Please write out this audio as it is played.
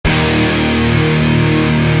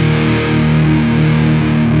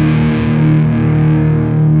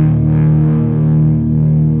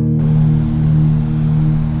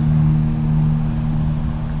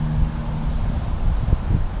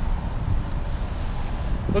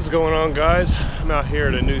What's going on, guys? I'm out here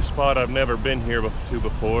at a new spot I've never been here to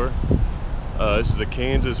before. This is the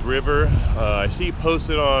Kansas River. I see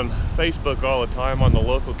posted on Facebook all the time on the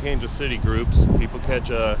local Kansas City groups. People catch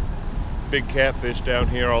big catfish down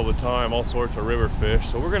here all the time, all sorts of river fish.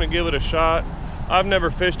 So we're gonna give it a shot. I've never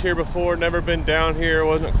fished here before, never been down here,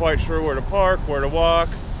 wasn't quite sure where to park, where to walk.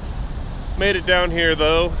 Made it down here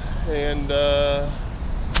though, and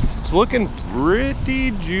it's looking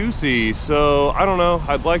pretty juicy. So I don't know,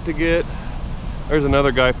 I'd like to get, there's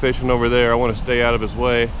another guy fishing over there. I want to stay out of his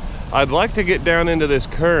way. I'd like to get down into this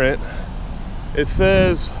current. It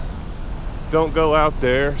says don't go out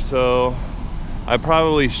there, so I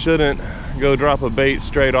probably shouldn't go drop a bait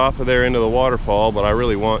straight off of there into the waterfall, but I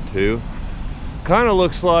really want to. Kind of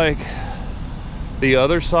looks like the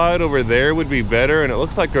other side over there would be better, and it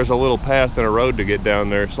looks like there's a little path and a road to get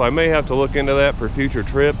down there, so I may have to look into that for future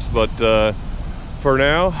trips. But for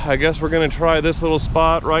now, I guess we're gonna try this little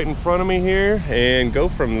spot right in front of me here and go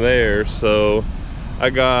from there. So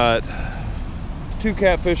I got 2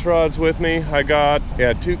 catfish rods with me. I got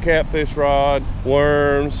 2 catfish rod,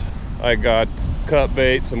 worms, I got cut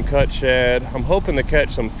bait, some cut shad. I'm hoping to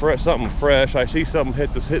catch some something fresh. I see something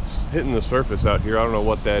hitting the surface out here. I don't know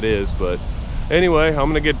what that is, but anyway, I'm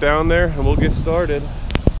gonna get down there and we'll get started.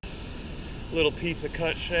 Little piece of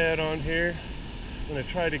cut shad on here. I'm gonna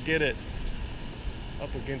try to get it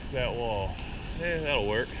up against that wall. Yeah, that'll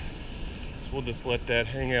work. So we'll just let that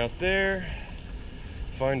hang out there.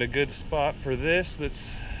 Find a good spot for this.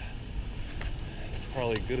 It's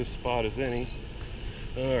probably as good a spot as any.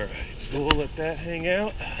 All right, so we'll let that hang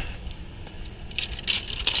out.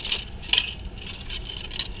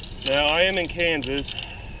 Now I am in Kansas,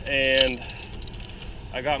 and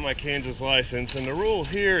I got my Kansas license, and the rule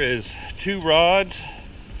here is 2 rods,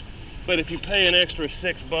 but if you pay an extra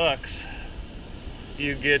 $6,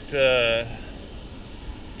 you get a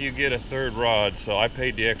 3rd rod. So I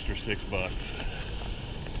paid the extra $6.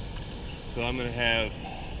 So I'm gonna have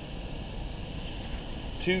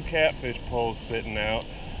 2 catfish poles sitting out,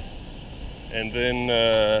 and then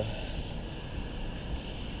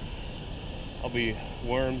I'll be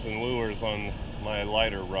worms and lures on my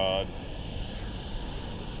lighter rods.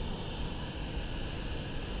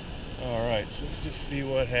 Alright, so let's just see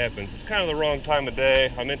what happens. It's kind of the wrong time of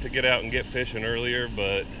day. I meant to get out and get fishing earlier,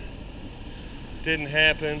 but didn't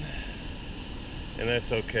happen, and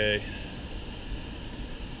that's okay.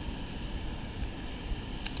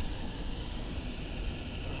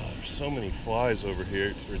 Oh, there's so many flies over here,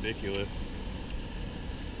 it's ridiculous.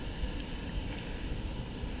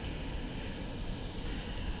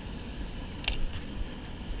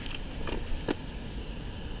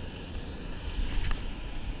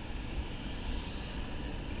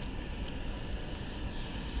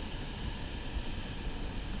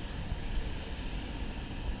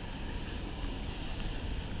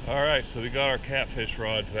 Alright, so we got our catfish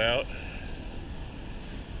rods out.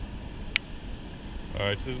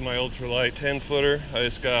 Alright, so this is my ultralight 10-footer. I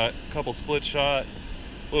just got a couple split shot,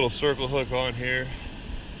 little circle hook on here.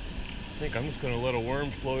 I think I'm just going to let a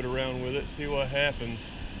worm float around with it, see what happens.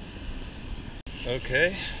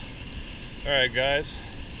 Okay. Alright guys,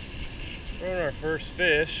 we're on our first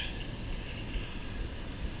fish.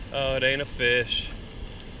 Oh, it ain't a fish.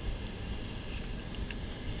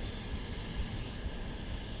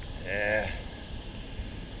 Yeah.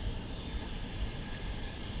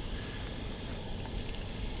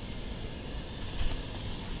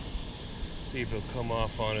 See if he'll come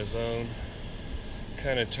off on his own. What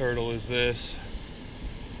kind of turtle is this?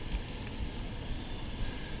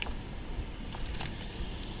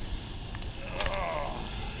 Oh.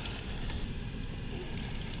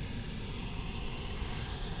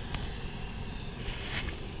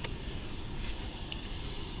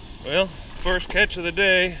 Well, first catch of the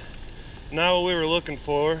day. Not what we were looking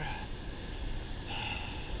for.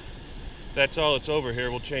 That's all that's over here.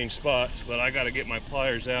 We'll change spots, but I got to get my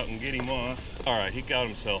pliers out and get him off. All right, he got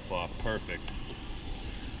himself off. Perfect.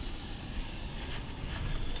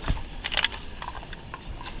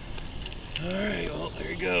 All right, well, there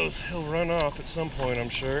he goes. He'll run off at some point, I'm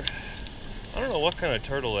sure. I don't know what kind of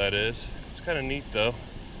turtle that is. It's kind of neat, though.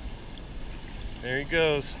 There he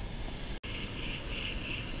goes.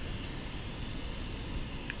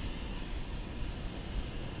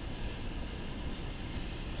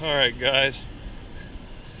 All right, guys,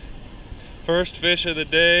 first fish of the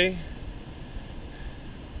day.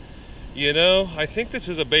 You know, I think this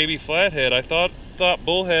is a baby flathead. I thought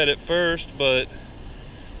bullhead at first, but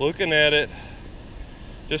looking at it,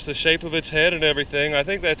 just the shape of its head and everything, I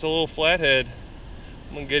think that's a little flathead.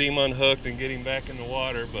 I'm gonna get him unhooked and get him back in the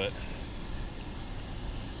water, but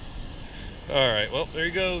All right, well, there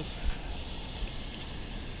he goes.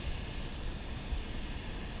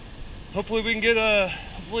 Hopefully we can get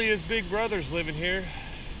hopefully his big brother's living here.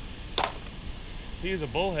 He's a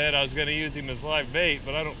bullhead. I was gonna use him as live bait,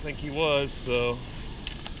 but I don't think he was, so.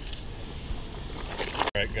 All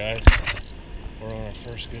right, guys, we're on our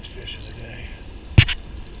first good fish of the day.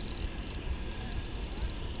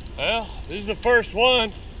 Well, this is the first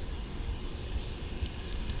one.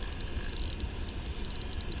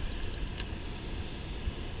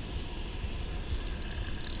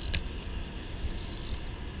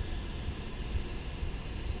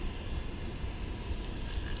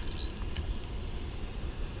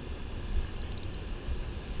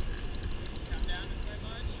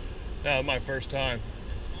 No, my first time.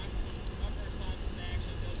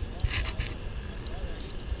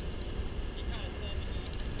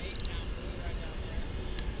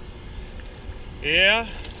 Yeah.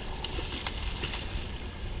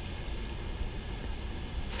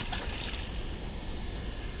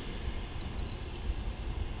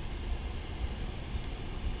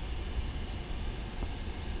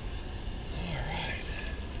 All right.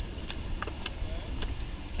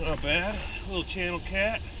 Not bad. Little channel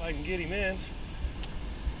cat, if I can get him in.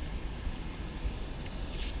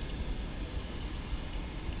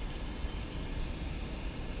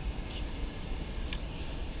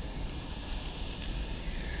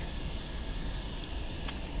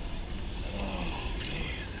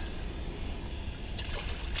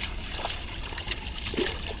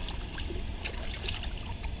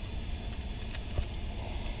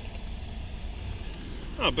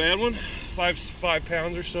 Not a bad one. 5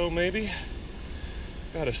 pounds or so, maybe.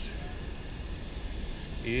 Got us.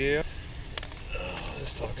 Yeah. Oh,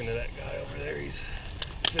 just talking to that guy over there. He's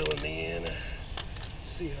filling me in.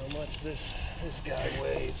 See how much this guy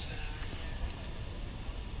weighs.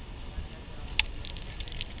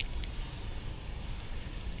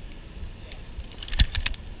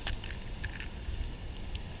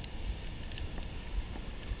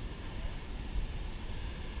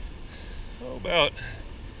 Oh, about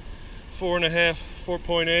 4.5,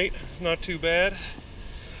 4.8, not too bad.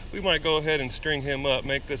 We might go ahead and string him up,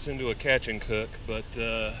 make this into a catch and cook, but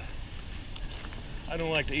I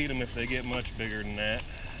don't like to eat them if they get much bigger than that.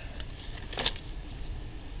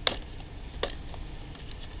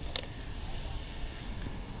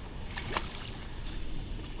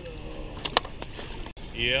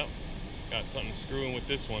 Yep, got something screwing with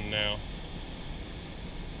this one now.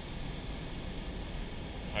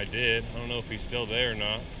 I did. I don't know if he's still there or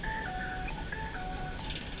not.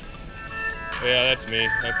 Yeah, that's me.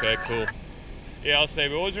 Okay, cool. Yeah, I'll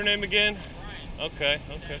save it. What was her name again? Brian. Okay,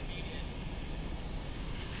 okay.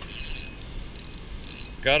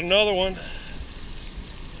 Got another one.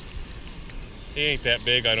 He ain't that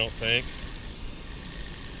big, I don't think.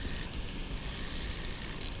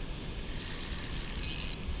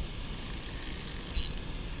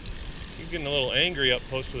 He's getting a little angry up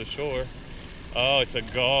close to the shore. Oh, it's a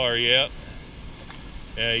gar, yep.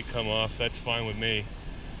 Yeah, he come off. That's fine with me.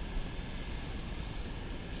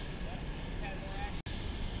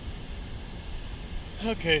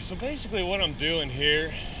 Okay, so basically what I'm doing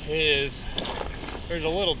here is there's a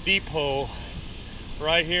little deep hole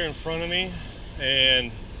right here in front of me,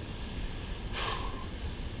 and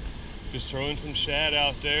just throwing some shad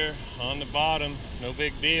out there on the bottom, no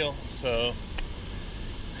big deal. So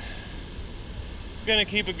gonna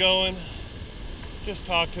keep it going. Just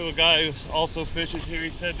talked to a guy who also fishes here. He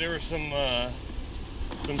said there were some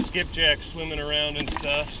skipjacks swimming around and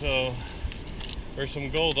stuff, so or some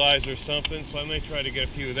gold eyes or something, so I may try to get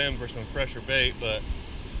a few of them for some fresher bait. But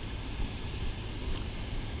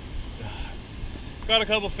got a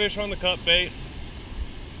couple fish on the cut bait,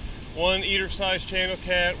 one eater sized channel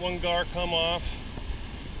cat, one gar come off,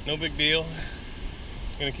 no big deal.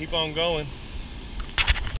 Gonna keep on going.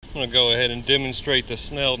 I'm gonna go ahead and demonstrate the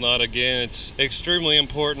snell knot again. It's extremely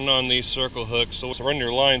important on these circle hooks, so run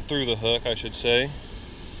your line through the hook, I should say,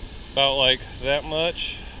 about like that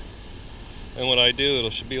much. And what I do,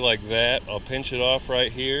 it should be like that. I'll pinch it off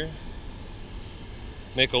right here,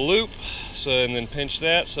 make a loop, and then pinch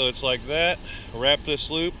that so it's like that. Wrap this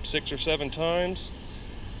loop 6 or 7 times,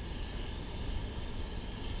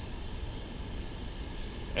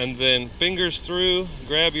 and then fingers through,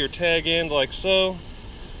 grab your tag end like so,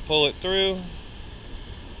 pull it through,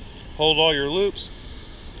 hold all your loops,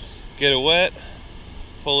 get it wet,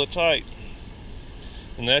 pull it tight,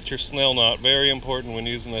 and that's your snell knot. Very important when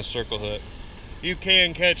using this circle hook. You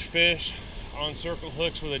can catch fish on circle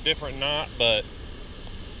hooks with a different knot, but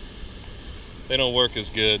they don't work as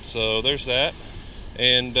good. So there's that.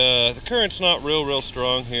 And the current's not real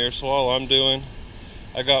strong here, so all I'm doing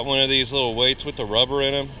I got one of these little weights with the rubber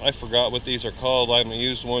in them. I forgot what these are called. I haven't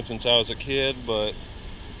used one since I was a kid, but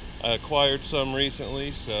I acquired some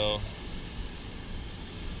recently, so.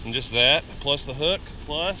 And just that, plus the hook,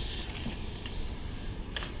 plus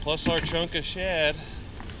our chunk of shad.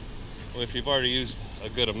 Well, if you've already used a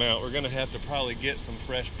good amount, we're gonna have to probably get some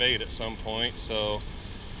fresh bait at some point. So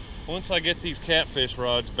once I get these catfish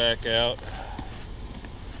rods back out,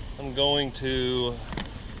 I'm going to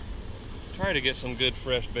try to get some good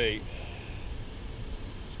fresh bait.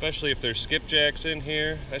 Especially if there's skipjacks in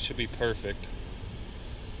here, that should be perfect.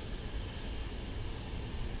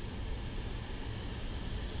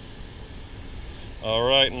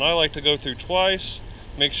 Alright, and I like to go through twice.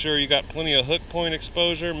 Make sure you got plenty of hook point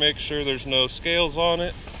exposure, make sure there's no scales on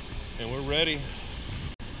it, and we're ready.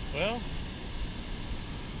 Well,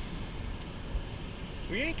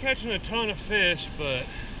 we ain't catching a ton of fish, but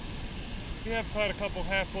we have caught a couple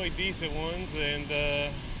halfway decent ones, and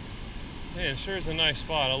man, sure is a nice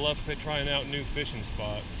spot. I love trying out new fishing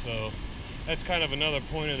spots, so that's kind of another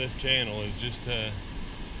point of this channel, is just to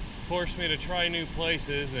force me to try new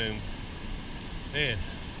places. And man,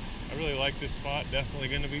 I really like this spot. Definitely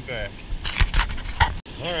going to be back.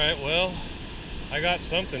 All right, well, I got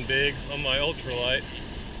something big on my ultralight.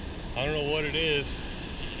 I don't know what it is.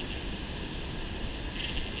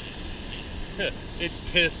 It's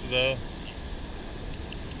pissed though,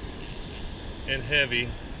 and heavy.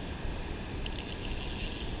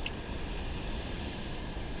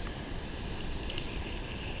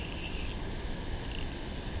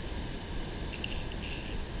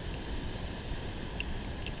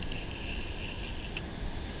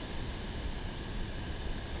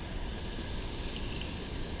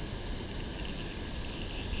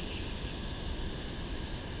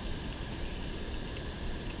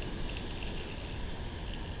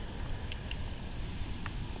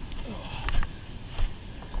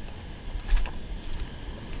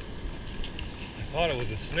 I thought it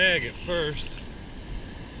was a snag at first.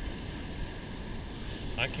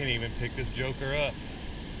 I can't even pick this joker up.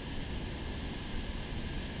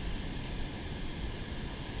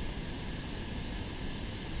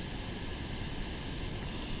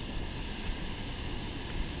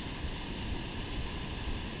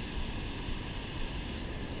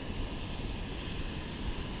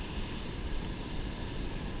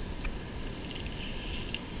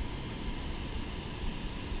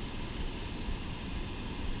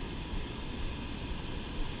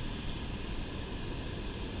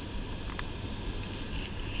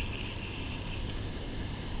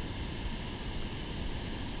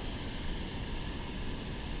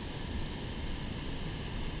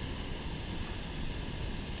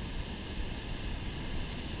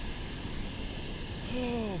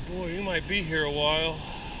 Oh boy, you might be here a while.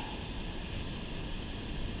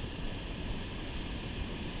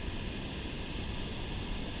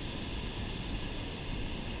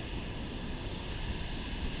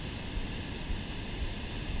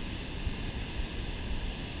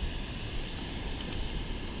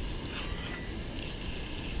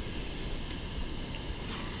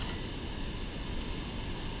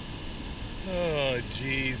 Oh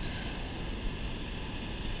geez.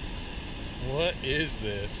 What is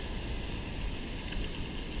this?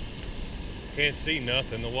 Can't see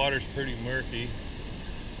nothing. The water's pretty murky.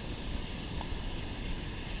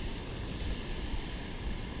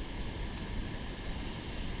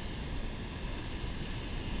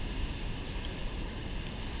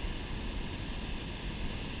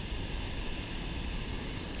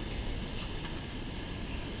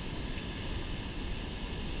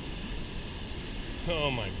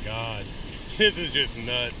 Oh my God. This is just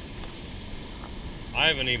nuts. I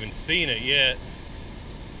haven't even seen it yet.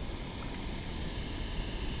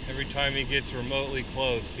 Every time he gets remotely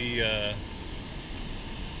close, he this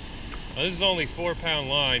is only 4-pound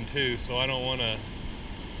line too, so I don't want to.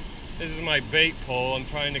 This is my bait pole. I'm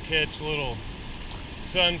trying to catch little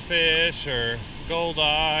sunfish or gold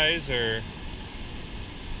eyes or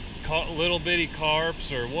little bitty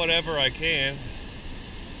carps or whatever I can.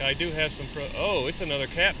 I do have some. Oh, it's another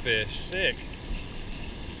catfish. Sick.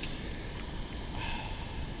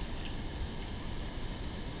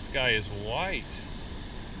 This guy is white.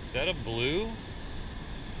 Is that a blue?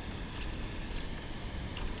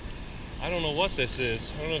 I don't know what this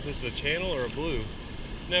is. I don't know if this is a channel or a blue.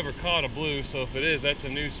 Never caught a blue, so if it is, that's a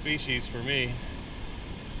new species for me.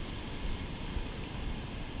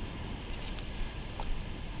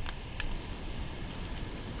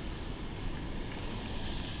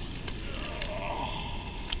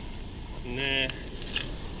 Nah,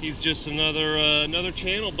 he's just another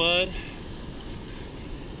channel bud.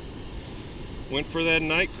 Went for that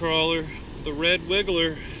night crawler. the red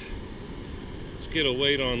wiggler. Let's get a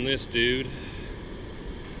weight on this dude.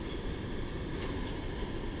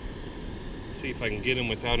 See if I can get him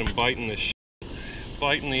without him biting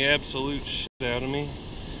the absolute shit out of me.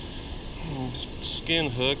 Skin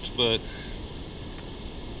hooked, but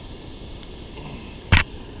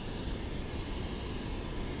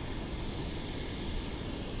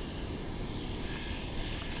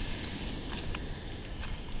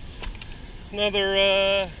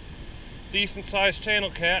another decent sized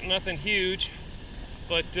channel cat, nothing huge,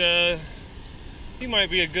 but he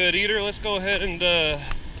might be a good eater. Let's go ahead and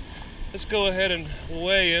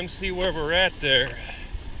weigh him, see where we're at there.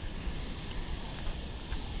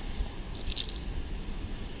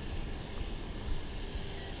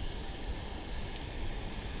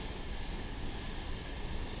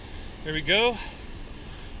 There we go.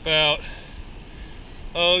 About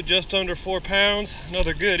just under 4 pounds.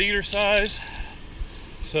 Another good eater size.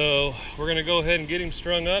 So we're gonna go ahead and get him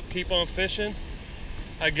strung up, keep on fishing.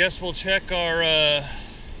 I guess we'll check our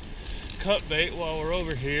cut bait while we're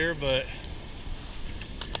over here, but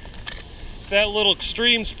if that little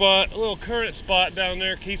extreme spot, a little current spot down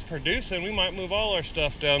there keeps producing, we might move all our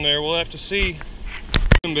stuff down there. We'll have to see.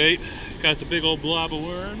 Bait, got the big old blob of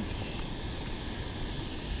worms.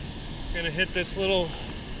 Gonna hit this little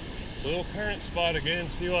current spot again,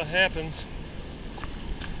 see what happens.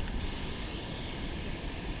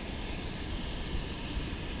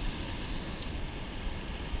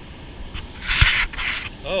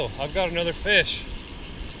 Oh, I've got another fish.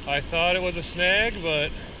 I thought it was a snag,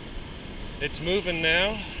 but it's moving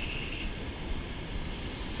now.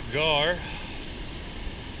 It's a gar.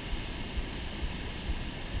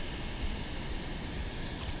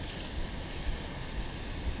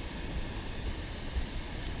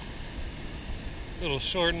 Little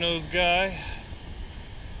short-nosed guy.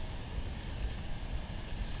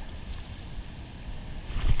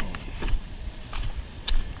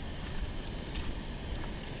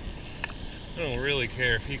 I don't really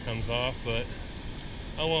care if he comes off, but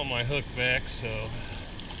I want my hook back, so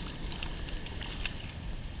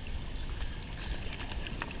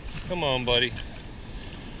come on, buddy.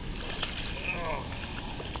 Oh.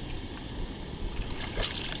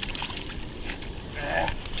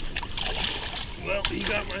 Ah. Well, he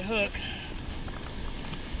got my hook.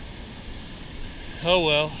 Oh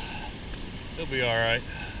well, he'll be all right.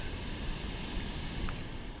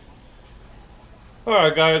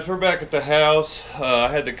 Alright guys, we're back at the house. I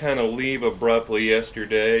had to kind of leave abruptly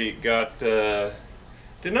yesterday.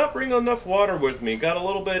 Did not bring enough water with me. Got a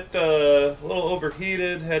little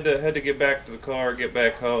overheated. Had to get back to the car, get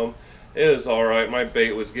back home. It was alright. My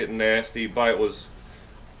bait was getting nasty. Bite was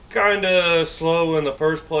kind of slow in the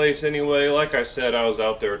first place anyway. Like I said, I was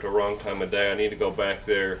out there at the wrong time of day. I need to go back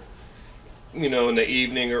there, you know, in the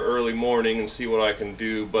evening or early morning and see what I can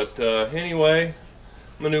do. But anyway,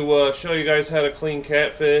 I'm going to show you guys how to clean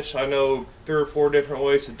catfish. I know 3 or 4 different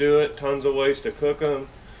ways to do it, tons of ways to cook them.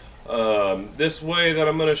 This way that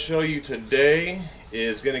I'm going to show you today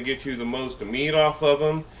is going to get you the most meat off of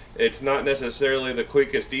them. It's not necessarily the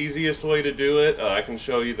quickest, easiest way to do it. I can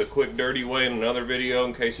show you the quick, dirty way in another video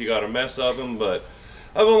in case you got a mess of them, but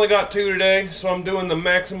I've only got 2 today, so I'm doing the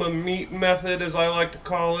maximum meat method, as I like to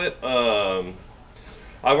call it.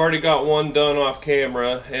 I've already got one done off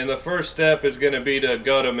camera, and the first step is going to be to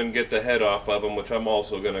gut them and get the head off of them, which I'm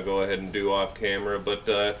also going to go ahead and do off camera,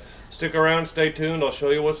 but stick around, stay tuned, I'll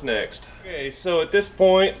show you what's next. Okay, so at this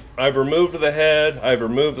point, I've removed the head, I've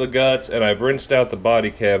removed the guts, and I've rinsed out the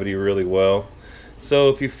body cavity really well. So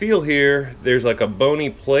if you feel here, there's like a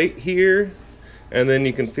bony plate here, and then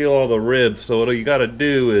you can feel all the ribs. So what you got to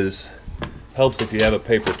do is, helps if you have a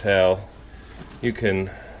paper towel, you can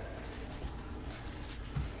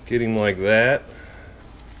get him like that.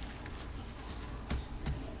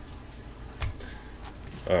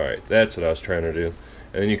 Alright, that's what I was trying to do.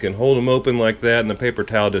 And then you can hold them open like that, and the paper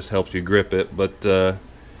towel just helps you grip it. But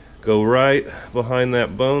go right behind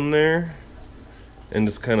that bone there, and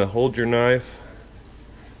just kind of hold your knife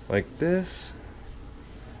like this.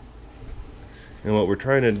 And what we're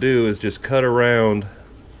trying to do is just cut around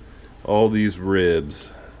all these ribs.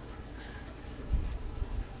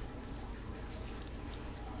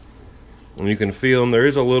 And you can feel them. There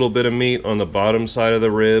is a little bit of meat on the bottom side of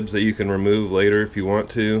the ribs that you can remove later if you want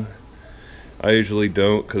to. I usually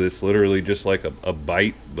don't, because it's literally just like a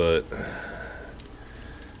bite, but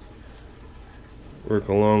work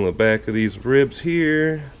along the back of these ribs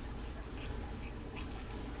here.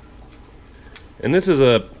 And this is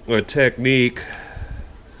a technique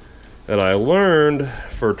that I learned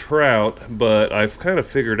for trout, but I've kind of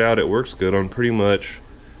figured out it works good on pretty much,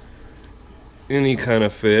 any kind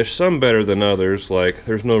of fish, some better than others. Like,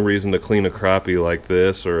 there's no reason to clean a crappie like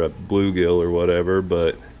this or a bluegill or whatever,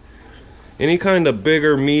 but any kind of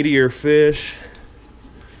bigger, meatier fish,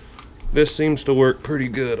 this seems to work pretty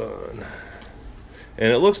good on.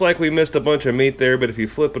 And it looks like we missed a bunch of meat there, but if you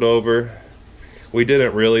flip it over, we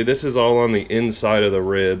didn't really. This is all on the inside of the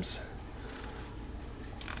ribs.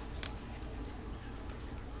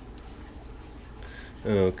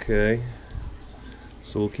 Okay,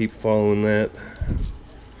 so we'll keep following that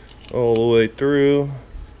all the way through,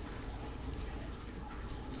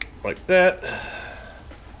 like that.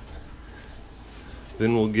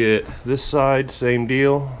 Then we'll get this side, same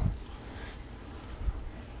deal.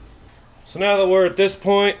 So now that we're at this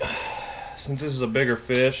point, since this is a bigger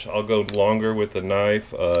fish, I'll go longer with the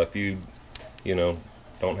knife. If you know,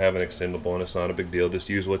 don't have an extendable and it's not a big deal, just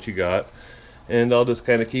use what you got. And I'll just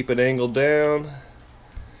kind of keep it angled down.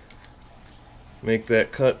 Make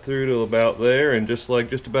that cut through to about there, and just like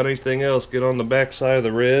just about anything else, get on the back side of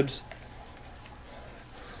the ribs.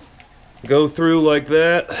 Go through like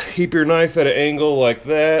that. Keep your knife at an angle like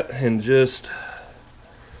that, and just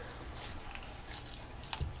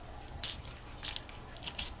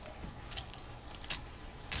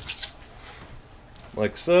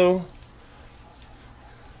like so.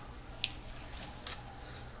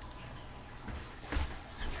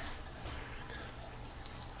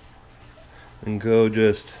 And go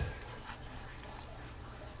just,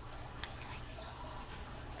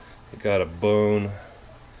 you got a bone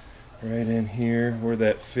right in here where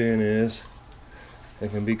that fin is.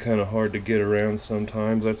 It can be kind of hard to get around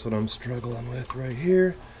sometimes. That's what I'm struggling with right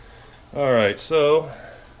here. Alright, so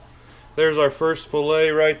there's our first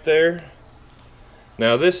fillet right there.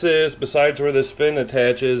 Now this is, besides where this fin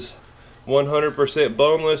attaches, 100%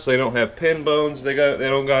 boneless. They don't have pin bones. They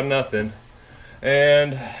don't got nothing.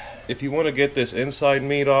 And if you want to get this inside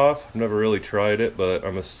meat off, I've never really tried it, but I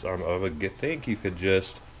would think you could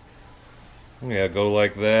just, yeah, go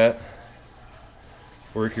like that.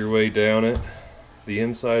 Work your way down it, the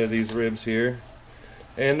inside of these ribs here.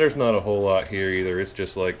 And there's not a whole lot here either. It's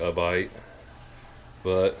just like a bite,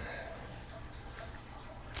 but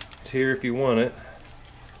it's here if you want it.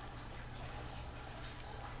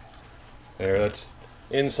 There, that's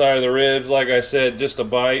inside of the ribs. Like I said, just a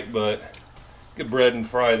bite, but you could bread and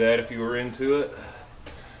fry that if you were into it.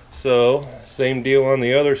 So, same deal on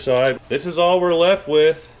the other side. This is all we're left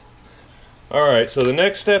with. Alright, so the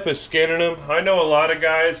next step is skinning them. I know a lot of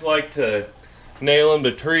guys like to nail them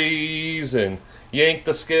to trees and yank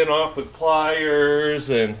the skin off with pliers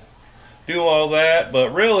and do all that,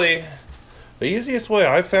 but really, the easiest way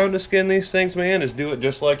I've found to skin these things, man, is do it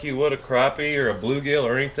just like you would a crappie or a bluegill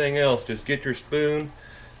or anything else. Just get your spoon,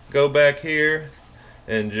 go back here,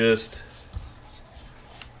 and just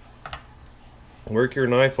work your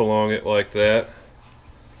knife along it like that.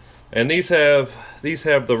 And these have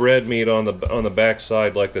the red meat on the back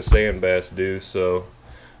side like the sand bass do, so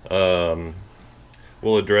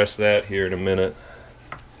we'll address that here in a minute.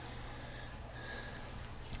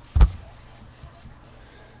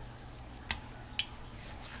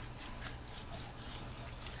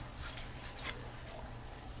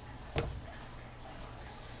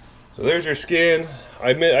 So there's your skin. I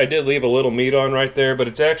admit I did leave a little meat on right there, but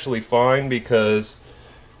it's actually fine because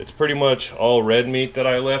it's pretty much all red meat that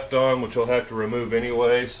I left on, which I'll have to remove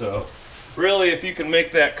anyway. So really, if you can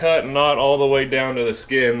make that cut and not all the way down to the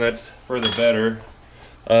skin, that's for the better.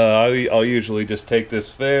 I'll usually just take this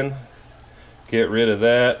fin, get rid of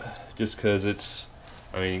that, just because it's,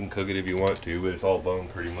 I mean, you can cook it if you want to, but it's all bone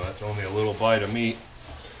pretty much, only a little bite of meat.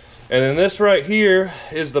 And then this right here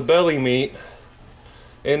is the belly meat.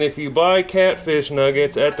 And if you buy catfish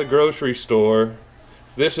nuggets at the grocery store,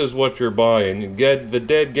 this is what you're buying. The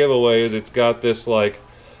dead giveaway is it's got this like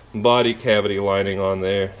body cavity lining on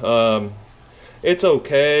there. It's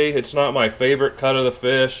okay. It's not my favorite cut of the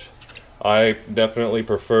fish. I definitely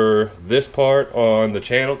prefer this part on the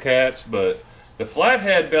channel cats, but the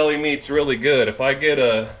flathead belly meat's really good. If I get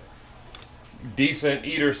a decent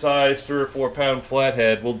eater size 3 or 4 pound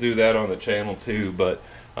flathead, we'll do that on the channel too, but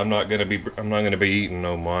I'm not gonna be eating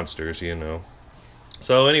no monsters, you know.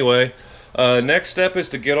 So anyway, next step is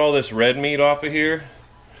to get all this red meat off of here.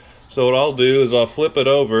 So what I'll do is I'll flip it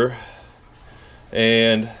over,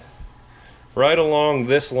 and right along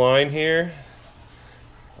this line here,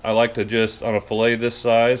 I like to just, on a fillet this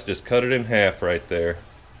size, just cut it in half right there.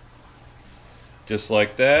 Just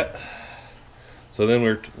like that. So then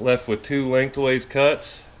we're left with 2 lengthways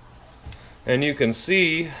cuts. And you can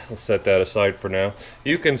see, I'll set that aside for now.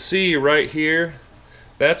 You can see right here,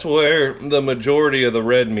 that's where the majority of the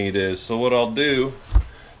red meat is. So what I'll do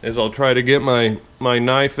is I'll try to get my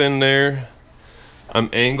knife in there I'm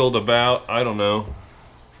angled about, I don't know,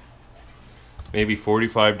 maybe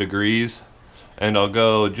 45 degrees, and I'll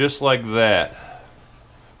go just like that,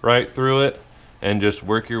 right through it, and just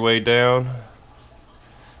work your way down,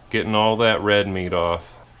 getting all that red meat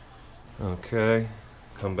off. Okay,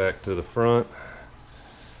 come back to the front.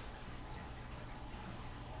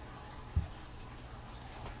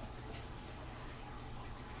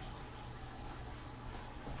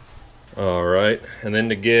 All right, and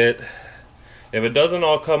then if it doesn't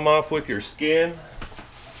all come off with your skin,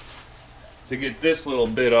 to get this little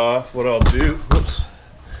bit off, what I'll do,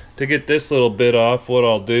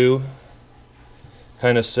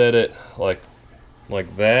 kind of set it like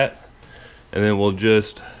that, and then we'll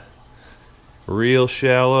just real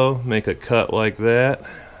shallow make a cut like that.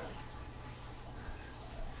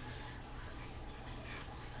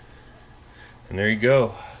 And there you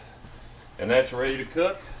go. And that's ready to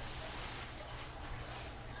cook.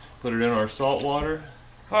 Put it in our salt water.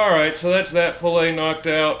 Alright, so that's that fillet knocked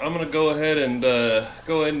out. I'm gonna go ahead and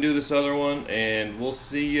do this other one, and we'll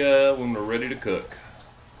see you when we're ready to cook.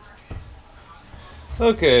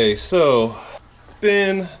 Okay, so it's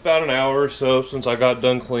been about an hour or so since I got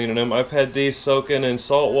done cleaning them. I've had these soaking in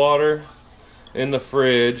salt water in the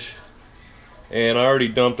fridge, and I already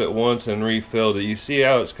dumped it once and refilled it. You see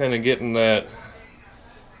how it's kind of getting that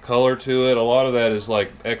color to it? A lot of that is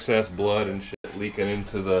like excess blood and shit leaking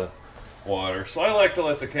into the water. So I like to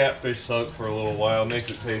let the catfish soak for a little while, makes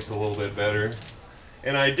it taste a little bit better.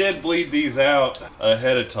 And I did bleed these out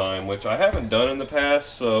ahead of time, which I haven't done in the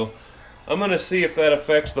past, so I'm gonna see if that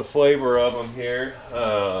affects the flavor of them here.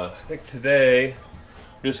 I think today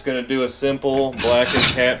I'm just gonna do a simple blackened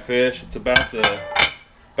catfish. It's about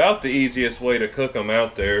the easiest way to cook them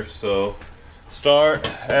out there. So start,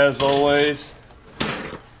 as always,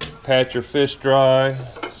 pat your fish dry.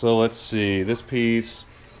 So let's see, that piece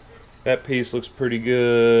looks pretty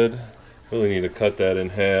good. Really need to cut that in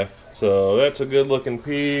half. So that's a good looking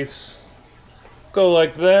piece. Go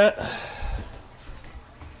like that.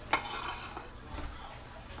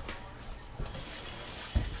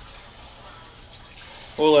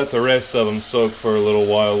 We'll let the rest of them soak for a little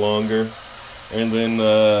while longer, and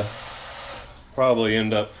then probably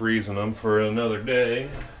end up freezing them for another day.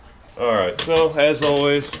 Alright, so as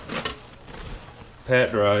always, pat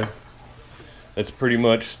dry. That's pretty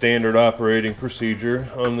much standard operating procedure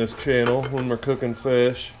on this channel when we're cooking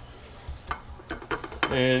fish.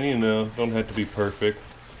 And you know, don't have to be perfect.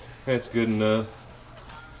 That's good enough.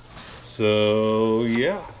 So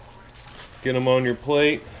yeah, get them on your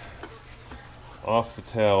plate. Off the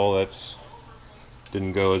towel. That's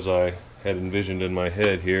didn't go as I had envisioned in my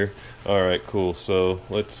head here. Alright, cool. So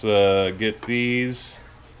let's get these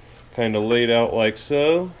kind of laid out like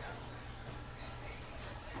so.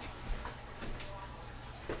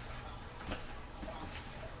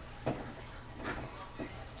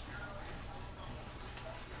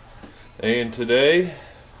 And today,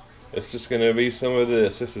 it's just going to be some of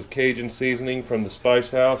this. This is Cajun seasoning from the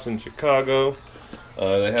Spice House in Chicago.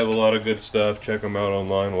 They have a lot of good stuff. Check them out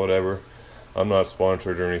online, whatever. I'm not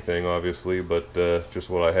sponsored or anything, obviously, but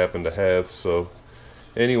just what I happen to have. So,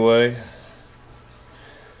 anyway,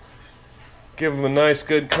 give them a nice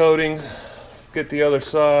good coating. Get the other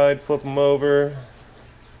side, flip them over.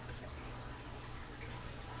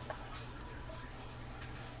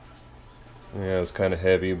 Yeah, it's kind of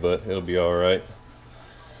heavy, but it'll be alright.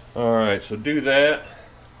 Alright, so do that.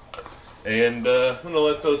 And I'm going to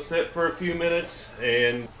let those sit for a few minutes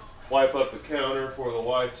and wipe up the counter before the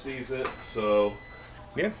wife sees it. So,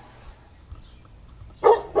 yeah.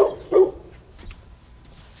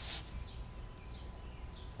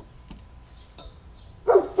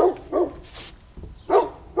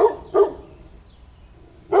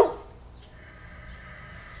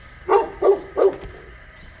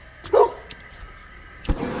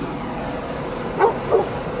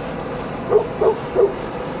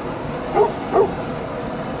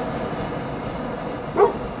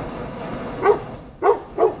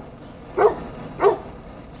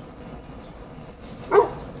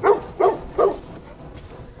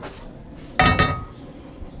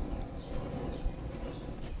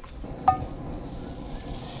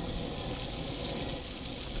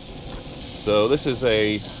 So this is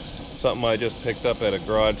something I just picked up at a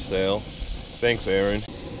garage sale. Thanks, Aaron.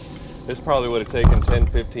 This probably would have taken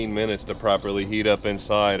 10-15 minutes to properly heat up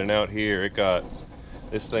inside, and out here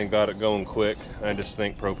this thing got it going quick. I just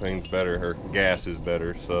think propane's better, or gas is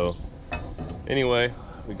better. So anyway,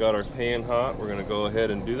 we got our pan hot. We're gonna go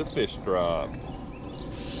ahead and do the fish drop.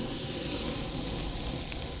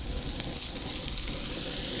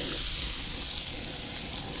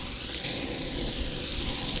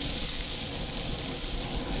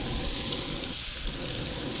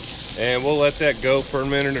 And we'll let that go for a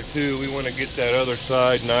minute or two. We want to get that other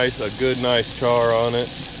side nice, a good nice char on it.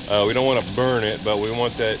 We don't want to burn it, but we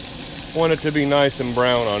want it to be nice and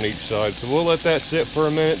brown on each side. So we'll let that sit for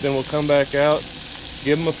a minute, then we'll come back out,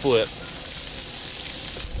 give them a flip.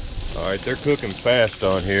 All right, they're cooking fast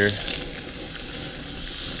on here.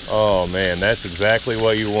 Oh man, that's exactly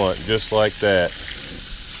what you want, just like that.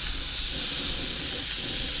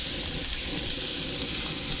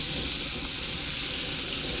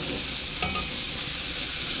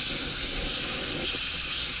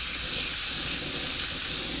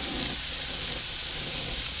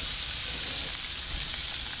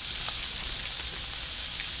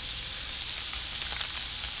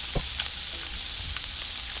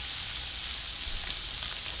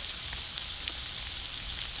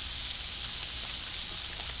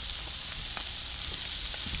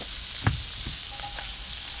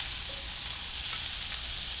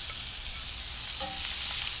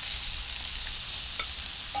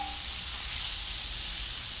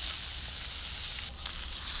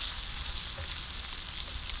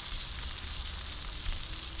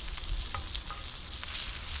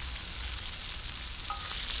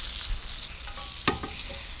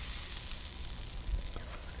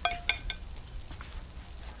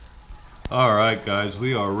 All right, guys,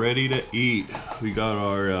 we are ready to eat. We got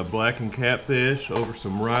our blackened catfish over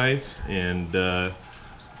some rice, and I'm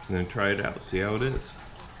gonna try it out, see how it is.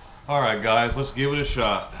 All right, guys, let's give it a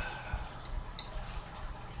shot.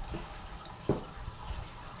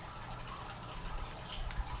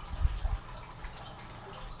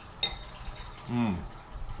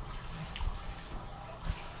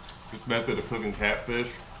 This method of cooking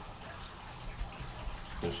catfish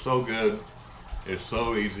is so good. It's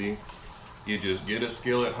so easy. You just get a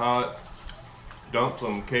skillet hot, dump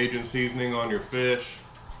some Cajun seasoning on your fish,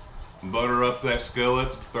 butter up that skillet,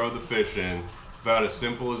 throw the fish in. About as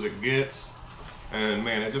simple as it gets, and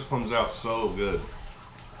man, it just comes out so good.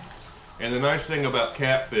 And the nice thing about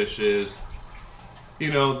catfish is,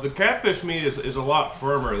 you know, the catfish meat is a lot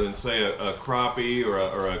firmer than, say, a crappie or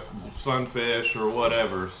a sunfish or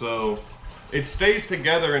whatever. So it stays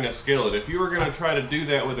together in a skillet. If you were going to try to do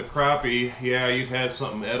that with a crappie, yeah, you'd have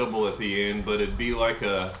something edible at the end, but it'd be like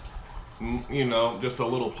a, you know, just a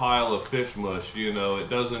little pile of fish mush. You know, it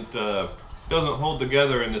doesn't hold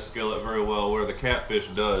together in the skillet very well, where the catfish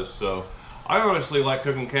does. So I honestly like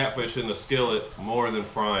cooking catfish in the skillet more than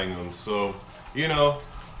frying them. So, you know,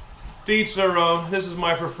 to each their own. This is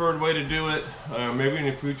my preferred way to do it. Maybe in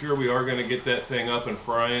the future we are going to get that thing up and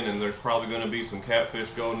frying, and there's probably going to be some catfish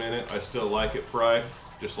going in it. I still like it fried,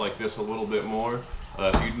 just like this a little bit more.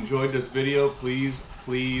 If you enjoyed this video, please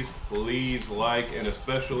like, and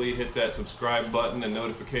especially hit that subscribe button and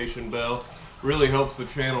notification bell. Really helps the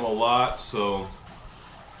channel a lot. So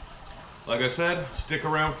like I said, stick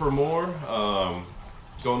around for more.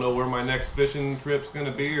 Don't know where my next fishing trip's going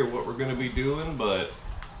to be or what we're going to be doing, but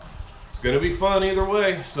it's going to be fun either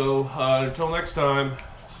way. So until next time,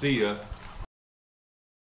 see ya.